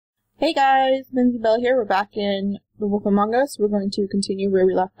Hey guys, Lindsay Bell here. We're back in The Wolf Among Us. We're going to continue where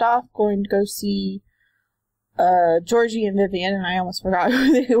we left off. Going to go see Georgie and Vivian, and I almost forgot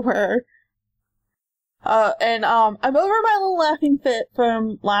who they were. I'm over my little laughing fit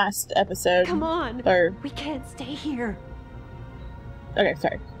from last episode. Come on! Or, we can't stay here. okay,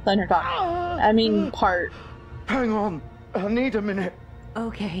 sorry. Letting her talk. I mean, part. Hang on. I need a minute.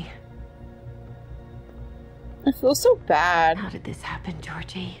 Okay. I feel so bad. How did this happen,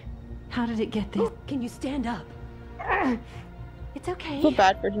 Georgie? How did it get this? Can you stand up? It's okay. I feel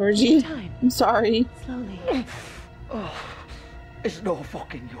bad for Georgie. Take time. I'm sorry. Slowly. Oh, it's no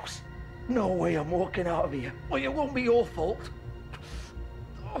fucking use. No way I'm walking out of here. Well, it won't be your fault.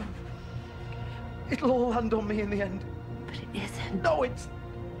 Oh, it'll all land on me in the end. But it isn't. No, it's...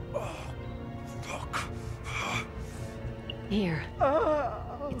 Oh, fuck. Here.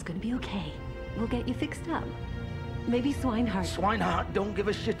 It's gonna be okay. We'll get you fixed up. Maybe Swinehart. Swinehart don't give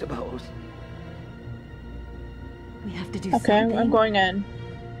a shit about us. We have to do Okay, something. I'm going in.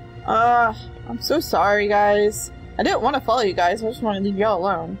 I'm so sorry, guys. I didn't want to follow you guys. I just want to leave y'all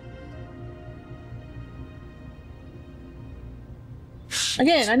alone.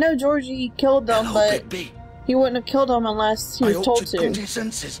 Again, I know Georgie killed them, Hello, but Bigby. he wouldn't have killed them unless he was I told hope to come to to. your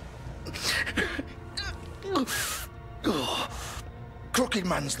senses. Oh, Crooked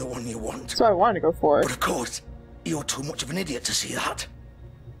Man's the one you want. So I wanted to go for it. But of course, you're too much of an idiot to see that.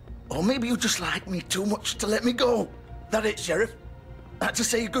 Or maybe you just like me too much to let me go. That it, Sheriff? I had to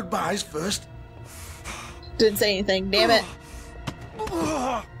say your goodbyes first. Didn't say anything, damn it.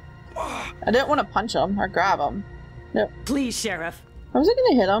 I didn't want to punch him or grab him. No. Please, Sheriff. I wasn't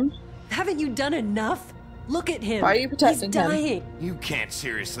gonna hit him. Haven't you done enough? Look at him. Why are you protecting He's him? dying. You can't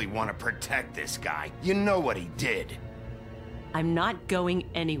seriously want to protect this guy. You know what he did. I'm not going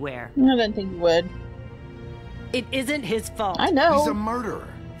anywhere. I didn't think you would. It isn't his fault. I know. He's a murderer.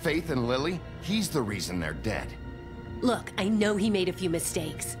 Faith and Lily, he's the reason they're dead. Look, I know he made a few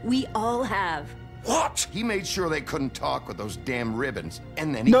mistakes. We all have. What? He made sure they couldn't talk with those damn ribbons,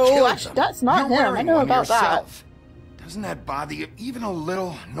 and then he No, killed actually, them. that's not You're him. I wearing know one about that. yourself. Doesn't that bother you even a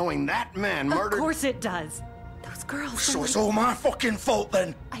little, knowing that man murdered? Of course it does. Those girls. So it's all my fucking fault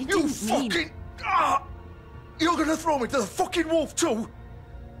then? I You didn't mean- fucking... You're gonna throw me to the fucking wolf too?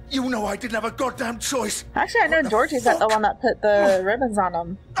 You know I didn't have a goddamn choice. Actually, I know What the Georgie's not the fuck? one that put the ribbons on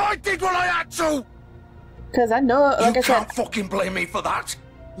him. I did what I had to! Because I know, like You I said, can't fucking blame me for that.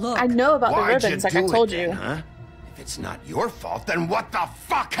 Look. I know about the Why'd ribbons, you like I do told it you. then, huh? If it's not your fault, then what the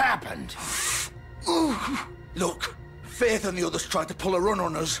fuck happened? Look, Faith and the others tried to pull a run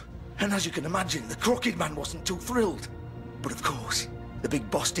on us. And as you can imagine, the Crooked Man wasn't too thrilled. But of course, the big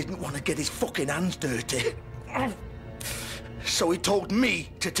boss didn't want to get his fucking hands dirty. So he told me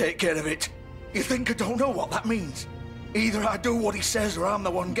to take care of it. You think I don't know what that means? Either I do what he says or I'm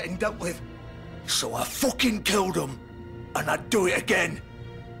the one getting dealt with. So I fucking killed him. And I'd do it again.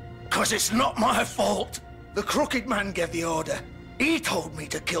 'Cause it's not my fault. The Crooked Man gave the order. He told me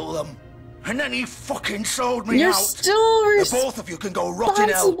to kill them. And then he fucking sold me You're out. still The both of you can go rot in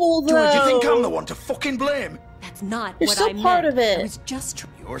hell. responsible, Do you think though. I'm the one to fucking blame? That's not You're what still I meant. part of it. I was just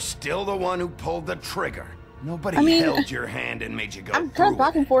You're still the one who pulled the trigger. Nobody I mean, held your hand and made you go I'm through kind of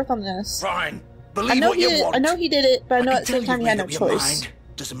back it. and forth on this. Fine. I Believe know what he you did, want. I know he did it, but I know can at the same tell time he had no you've made up your choice. mind.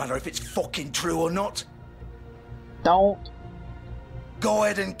 Doesn't matter if it's fucking true or not. Don't. Go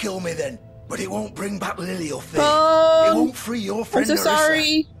ahead and kill me then. But it won't bring back Lily or Faith. It won't free your I'm friend so Nerissa.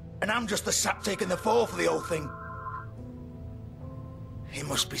 sorry. And I'm just the sap taking the fall for the whole thing. It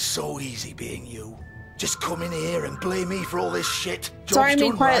must be so easy being you. Just come in here and blame me for all this shit. Sorry, I Job's made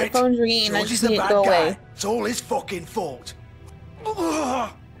done quiet, right. phone's ringing, I George just is the need to bad go guy. away. It's all his fucking fault.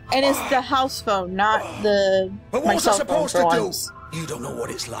 And it's the house phone, not the But my what was I cell phone supposed for to do? once. You don't know what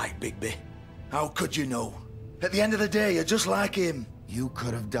it's like, Bigby. How could you know? At the end of the day, you're just like him. You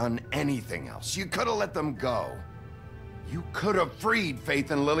could have done anything else. You could have let them go. You could have freed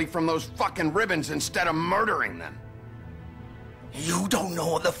Faith and Lily from those fucking ribbons instead of murdering them. You don't know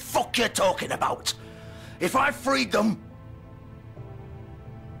what the fuck you're talking about. If I freed them,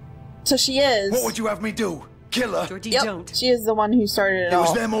 So she is. what would you have me do? Kill her? Georgie, Yep, don't. she is the one who started it It was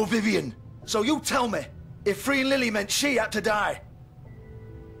all. them or Vivian. So you tell me, if freeing Lily meant she had to die,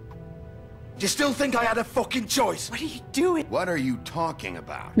 do you still think I had a fucking choice? What are you doing? What are you talking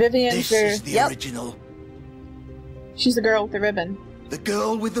about? Vivian's This your, is the yep, original. she's the girl with the ribbon. The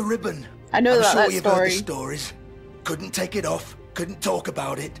girl with the ribbon. I know I'm about sure that you've heard the story. stories. Couldn't take it off, couldn't talk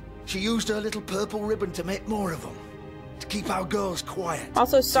about it. She used her little purple ribbon to make more of them. To keep our girls quiet.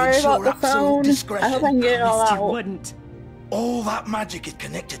 Also, To sorry about ensure the absolute phone. discretion. I hope I can get it all Promised you out. wouldn't. All that magic is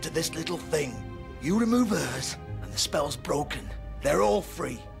connected to this little thing. You remove hers, and the spell's broken. They're all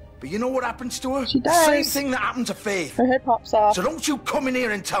free. But you know what happens to her? She The same dies. thing that happened to Faith. Her head pops off. So don't you come in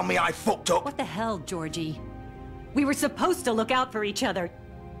here and tell me I fucked up. What the hell, Georgie? We were supposed to look out for each other.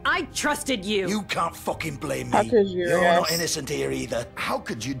 I trusted you. You can't fucking blame me. How could you, You're yes. not innocent here either. How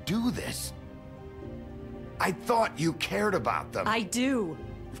could you do this? I thought you cared about them. I do.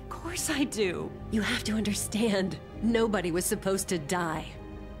 Of course I do. You have to understand, nobody was supposed to die.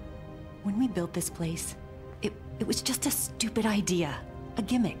 When we built this place, it was just a stupid idea. A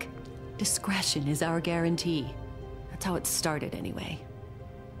gimmick. Discretion is our guarantee. That's how it started anyway.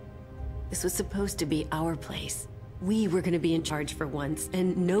 This was supposed to be our place. We were gonna be in charge for once,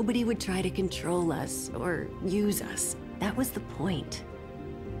 and nobody would try to control us or use us. That was the point.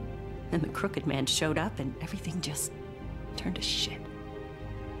 And the crooked man showed up and everything just turned to shit.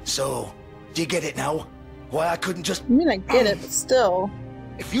 So, do you get it now? Why I couldn't just... I mean, I get it, but still.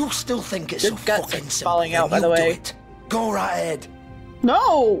 If you still think it's Your so guts fucking are simple, falling out, then by the you do way. it. Go right ahead.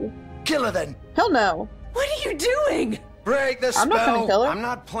 No! Kill her then. Hell no. What are you doing? Break the spell. I'm not gonna kill her. I'm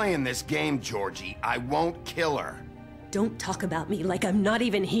not playing this game, Georgie. I won't kill her. Don't talk about me like I'm not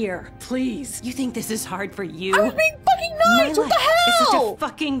even here. Please. You think this is hard for you? I was being fucking My nice! What the life is such a hell?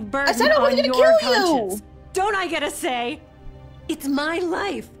 fucking burden I said I wasn't on gonna your kill you! conscience. Don't I get a say? It's my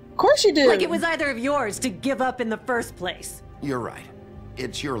life. Of course you do. Like it was either of yours to give up in the first place. You're right.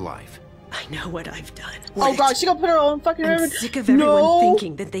 It's your life. I know what I've done. Oh god, she gonna put her own fucking I'm ribbon. sick of everyone No!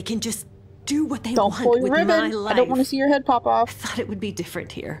 thinking that they can just do what they Don't want pull your with my ribbon. life. I don't want to see your head pop I off. thought it would be different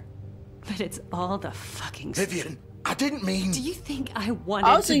here. But it's all the fucking Vivian, I didn't mean... Do you think I wanted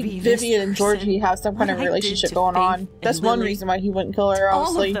Honestly, to be Vivian this and Georgie person? have some kind of What I did relationship to going Faith on. and That's one Lily. reason why he wouldn't kill her,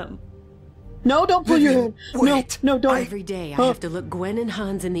 honestly. All of them. No, don't pull your Vivian, ribbon. No, wait. no, don't. Every day I Huh. have to look Gwen and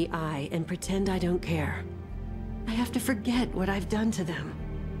Hans in the eye and pretend I don't care. I have to forget what I've done to them,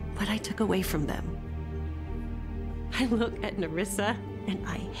 what I took away from them. I look at Nerissa and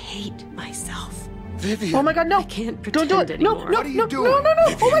I hate myself. Vivian. Oh my god, no. I can't Don't pretend do it. No, anymore. no, What are you no, doing, no, no, no. Oh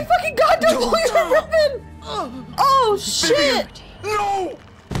my Vivian? fucking god, don't pull Don't. your ribbon. Oh shit. No!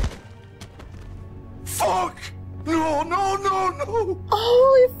 Fuck! No, no, no, no!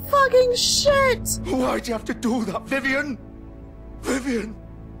 Holy fucking shit. Why'd you have to do that, Vivian? Vivian!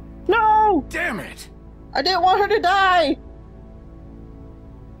 No. Damn it! I didn't want her to die.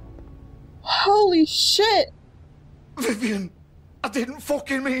 Holy shit. Vivian! I didn't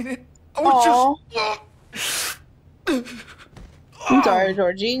fucking mean it. I was just... I'm sorry,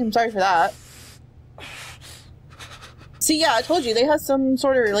 Georgie. I'm sorry for that. See, yeah, I told you, they have some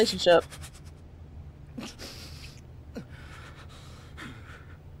sort of relationship.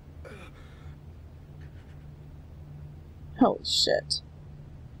 Holy shit.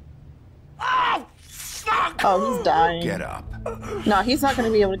 Oh, fuck! Oh, he's dying. Get up. No, he's not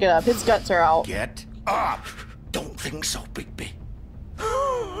gonna be able to get up. His guts are out. Get up! Don't think so, Bigby.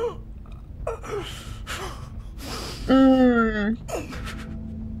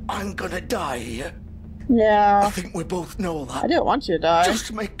 I'm gonna die here. I Yeah. think we both know I that. didn't want you to die.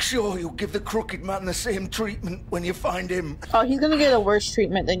 Just make sure you give the crooked man the same treatment when you find him. Oh, he's gonna get a worse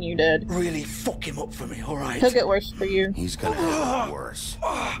treatment than you did. Really fuck him up for me, alright? He'll get worse for you. He's gonna have it worse.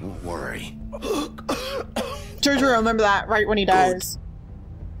 Don't worry. Georgie will remember that right when he dies.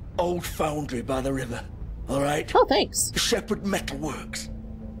 Old foundry by the river, alright? Oh, thanks. Shepherd Metalworks.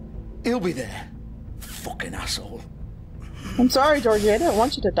 He'll be there. Fucking asshole. I'm sorry, Georgie. I didn't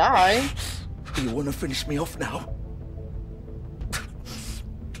want you to die. You want to finish me off now?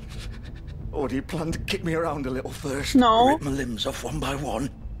 Or do you plan to kick me around a little first? No. Rip my limbs off one by one?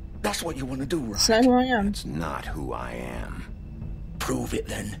 That's what you want to do, right? That's not who I am. It's not who I am. Prove it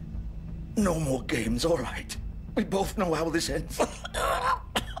then. No more games, alright? We both know how this ends.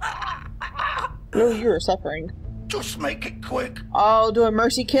 Oh, you were suffering. Just make it quick. Oh, do a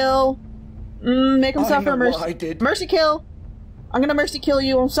mercy kill. Make him I suffer. know Mercy. what I did. Mercy kill. I'm gonna mercy kill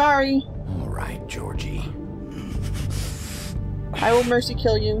you. I'm sorry. All right, Georgie. I will mercy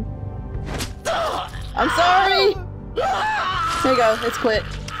kill you. I'm sorry. There you go. It's quit.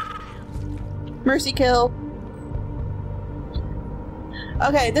 Mercy kill.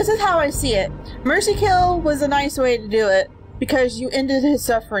 Okay, this is how I see it. Mercy kill was a nice way to do it because you ended his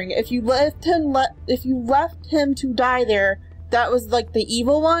suffering. If you left him to die there, that was like the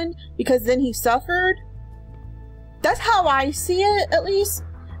evil one because then he suffered. That's how I see it, at least.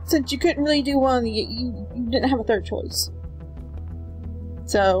 Since you couldn't really do one, you didn't have a third choice.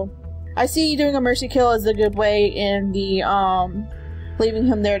 So, I see doing a mercy kill as a good way in the, leaving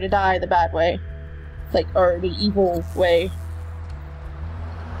him there to die the bad way. Like, or the evil way.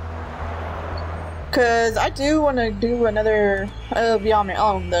 Cause I do want to do another, it'll be on my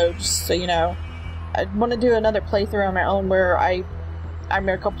own though, just so you know. I want to do another playthrough on my own where I I'm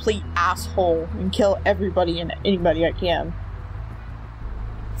a complete asshole and kill everybody and anybody I can.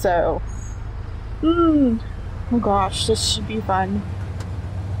 So, oh gosh, this should be fun.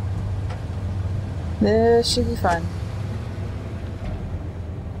 This should be fun.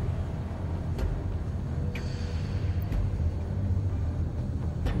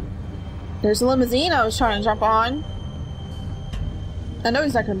 There's a limousine I was trying to jump on. I know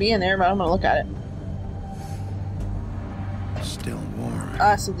he's not going to be in there, but I'm going to look at it. Still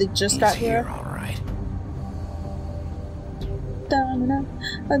warm. So they just got here? All right. I'm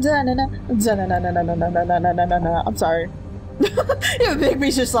sorry. Yeah,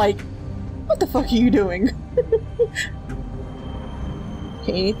 Bigby's just like, what the fuck are you doing?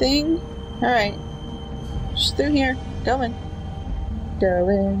 Okay, anything? Alright. Just through here. Go in. Go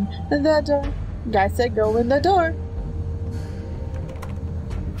in the door. Guy said go in the door.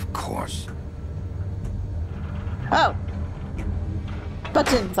 Of course. Oh.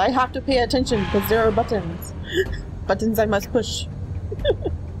 Buttons. I have to pay attention because there are buttons. Buttons I must push.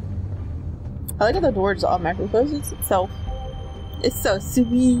 I like how the door just automatically closes itself. It's so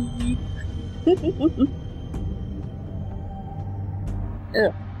sweet.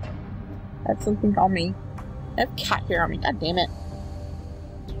 Ugh. That's something on me. I have cat hair on me. God damn it.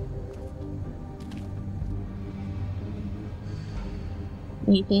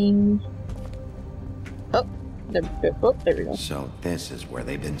 Anything? Oh, there we go. So this is where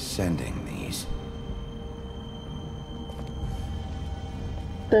they've been sending these.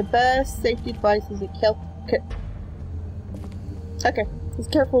 The best safety device is a kill. Okay, he's a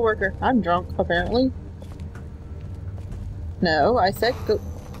careful worker. I'm drunk, apparently. No, I said go.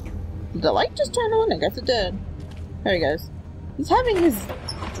 Did the light just turn on? I guess it did. There he goes. He's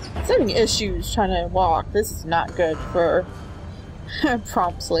having issues trying to walk. This is not good for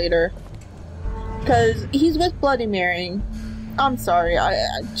prompts later. Because he's with Bloody Mary. I'm sorry,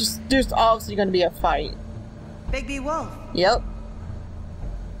 I just, there's obviously going to be a fight. Bigby Wolf. Yep.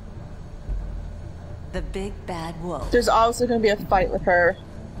 The big bad wolf. There's obviously going to be a fight with her.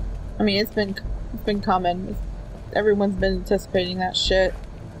 I mean, it's been coming. Everyone's been anticipating that shit.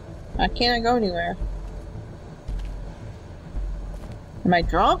 I can't go anywhere. Am I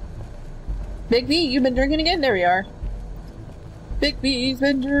drunk? Bigby, you've been drinking again? There we are. Bigby's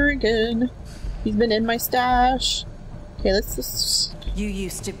been drinking. He's been in my stash. Okay, let's just... You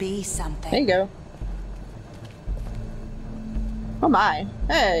used to be something. There you go. Oh my.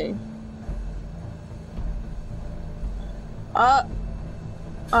 Hey.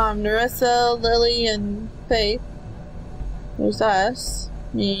 Narissa, Lily, and Faith. There's us.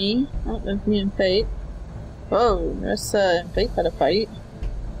 Me. I don't know if me and Faith. Whoa, Narissa and Faith had a fight.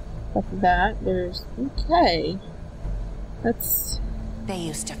 After that, there's... Okay. That's... They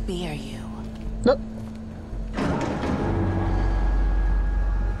used to fear you. Nope.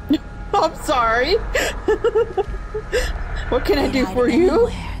 I'm sorry. What can I do for you?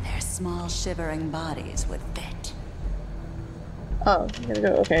 Their small shivering bodies would fit. Oh, you gotta go.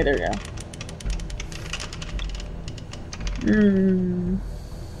 Okay, there we go.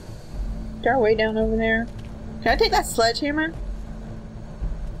 Is there a way down over there? Can I take that sledgehammer?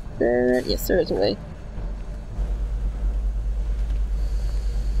 Yes, there is a way.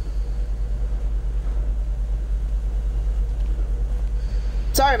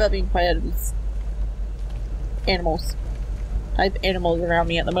 Sorry about being quiet of these animals. I have animals around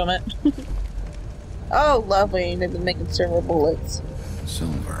me at the moment. Oh, lovely. They've been making several bullets.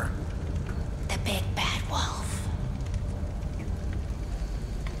 Silver. The big bad wolf.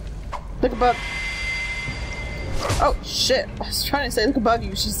 Look above. Oh, shit. I was trying to say look above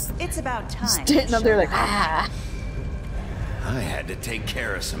you. She's It's about time. standing up there like, ah. I had to take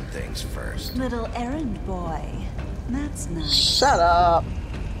care of some things first. Little errand boy. That's nice. Shut up.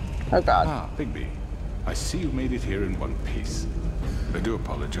 Oh, God. Ah, Bigby. I see you made it here in one piece. I do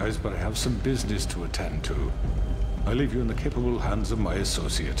apologize, but I have some business to attend to. I leave you in the capable hands of my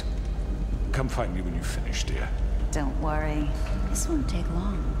associate. Come find me when you finish, dear. Don't worry. This won't take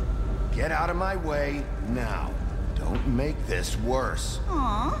long. Get out of my way now. Don't make this worse.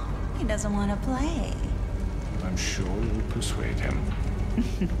 Aw, he doesn't want to play. I'm sure you'll persuade him.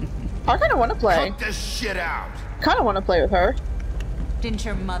 I kind of want to play. Cut this shit out. Kind of want to play with her. Didn't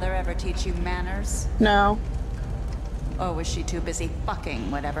your mother ever teach you manners? No. Or was she too busy fucking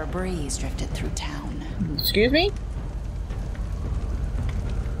whatever breeze drifted through town? Excuse me?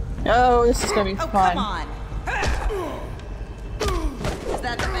 Oh, this is gonna be Oh, fun. come on! Is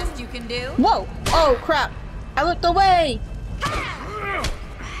that the best you can do? Whoa! Oh, crap! I looked away!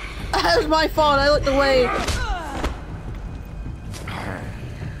 That was my fault, I looked away!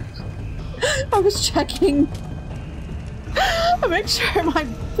 I was checking. I make sure my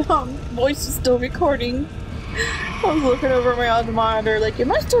voice is still recording. I was looking over my other monitor like,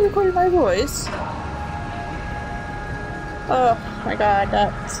 am I still recording my voice? Oh my god,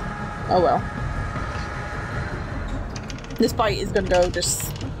 that's... oh well. This fight is gonna go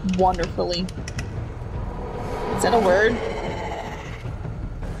just wonderfully. Is that a word?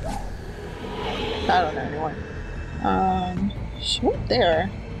 I don't know anymore. She's right there.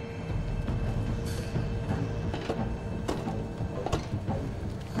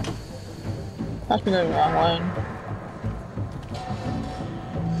 Must be going the wrong one.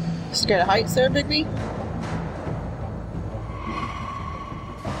 Scared of heights there, Bigby?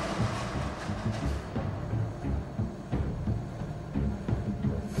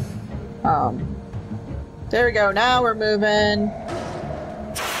 There we go, now we're moving.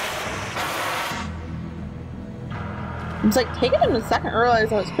 It's like taking him a second to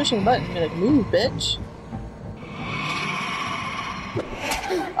realize I was pushing the button. You're like, move, bitch.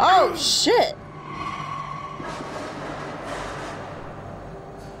 Oh, shit!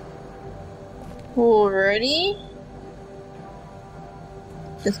 Alrighty.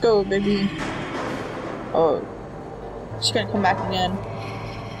 Let's go, baby. Oh. She's gonna come back again.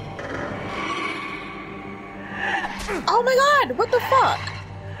 Oh my god! What the fuck?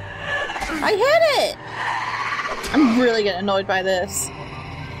 I hit it! I'm really getting annoyed by this.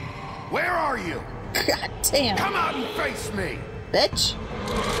 Where are you? God damn. Come out and face me! Bitch.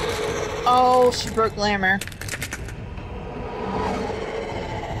 Oh, she broke glamour.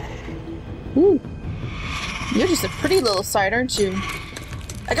 Ooh. You're just a pretty little sight, aren't you?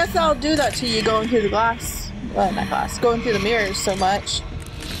 I guess I'll do that to you going through the glass. Well, not glass. Going through the mirrors so much.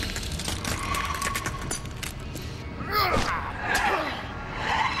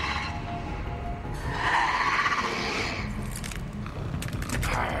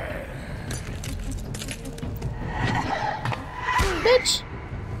 Bitch!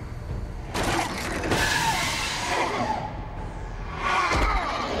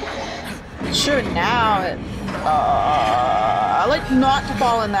 Sure, now it... I like not to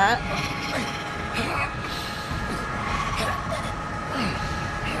fall in that.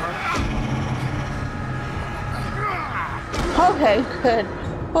 Okay, good.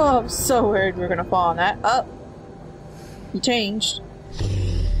 Oh, I'm so worried we're gonna fall on that. Oh. He changed.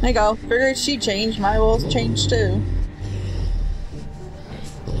 There you go. Figured she changed. My will's changed too.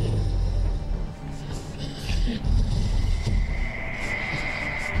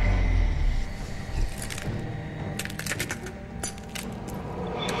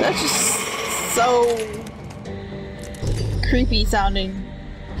 That's just so creepy sounding.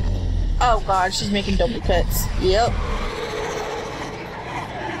 Oh god, she's making duplicates. Yep.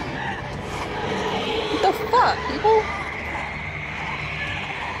 What the fuck, people?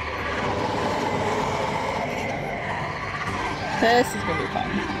 This is gonna be fun.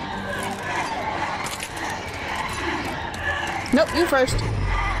 Nope, you first.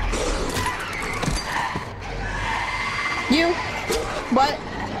 You. What?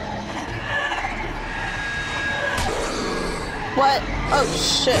 What? Oh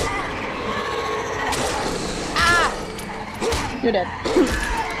shit. Ah! You're dead.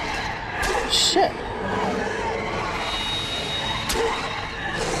 Shit.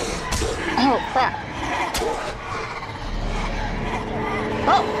 Oh crap.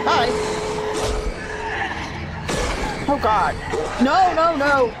 Oh, hi. Oh god. No, no,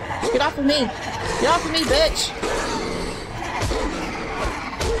 no. Get off of me. Get off of me, bitch.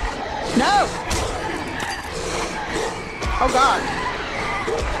 No. Oh god.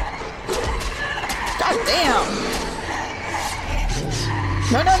 God damn.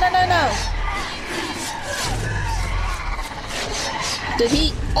 No, no, no, no, no. Did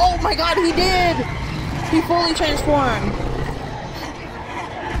he? Oh my god, he did! He fully transformed.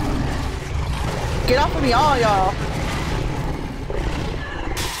 Get off of me, all y'all.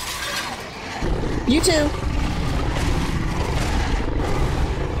 You too.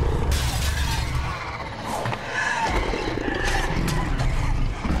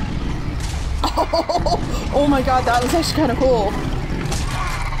 Oh my god, that was actually kind of cool.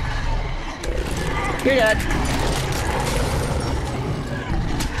 You're dead.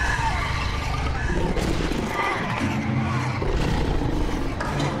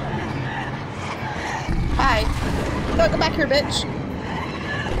 Hi. No, come back here, bitch.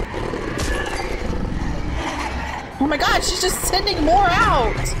 Oh my god, she's just sending more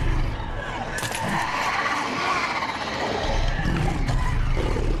out.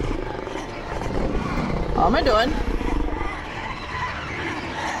 How am I doing?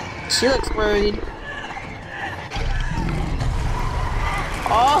 She looks worried.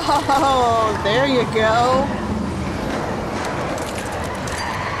 Oh, there you go.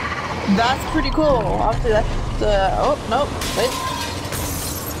 That's pretty cool. Obviously that's, oh, nope, wait.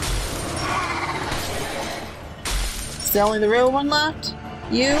 Is there only the real one left?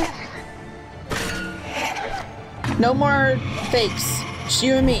 You? No more fakes. Just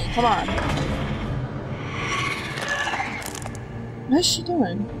you and me, come on. What's she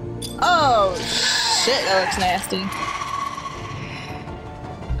doing? Oh, shit, that looks nasty.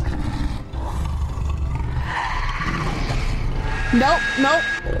 Nope, nope.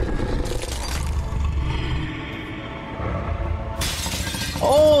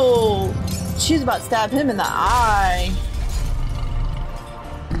 Oh, she's about to stab him in the eye.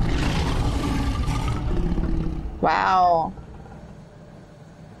 Wow.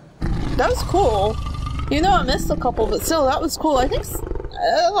 That was cool. Even though I missed a couple, but still, that was cool. I think,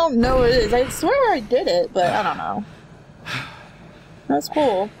 I don't know what it is. I swear I did it, but I don't know. That's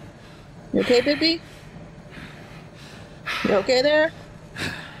cool. You okay, Bigby? You okay there?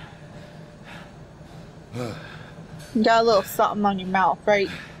 You got a little something on your mouth, right?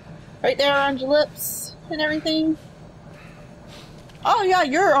 Right there on your lips and everything. Oh yeah,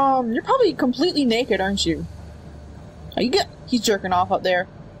 you're probably completely naked, aren't you? Are you good? He's jerking off up there.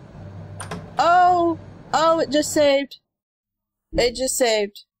 Oh, it just saved. It just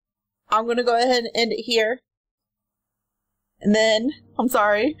saved. I'm gonna go ahead and end it here. And then, I'm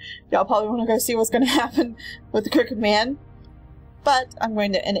sorry, y'all probably want to go see what's gonna happen with the Crooked Man. But I'm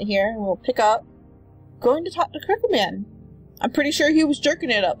going to end it here, and we'll pick up going to talk to Crooked Man. I'm pretty sure he was jerking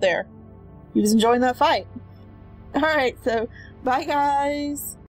it up there. He was enjoying that fight. Alright, so bye guys.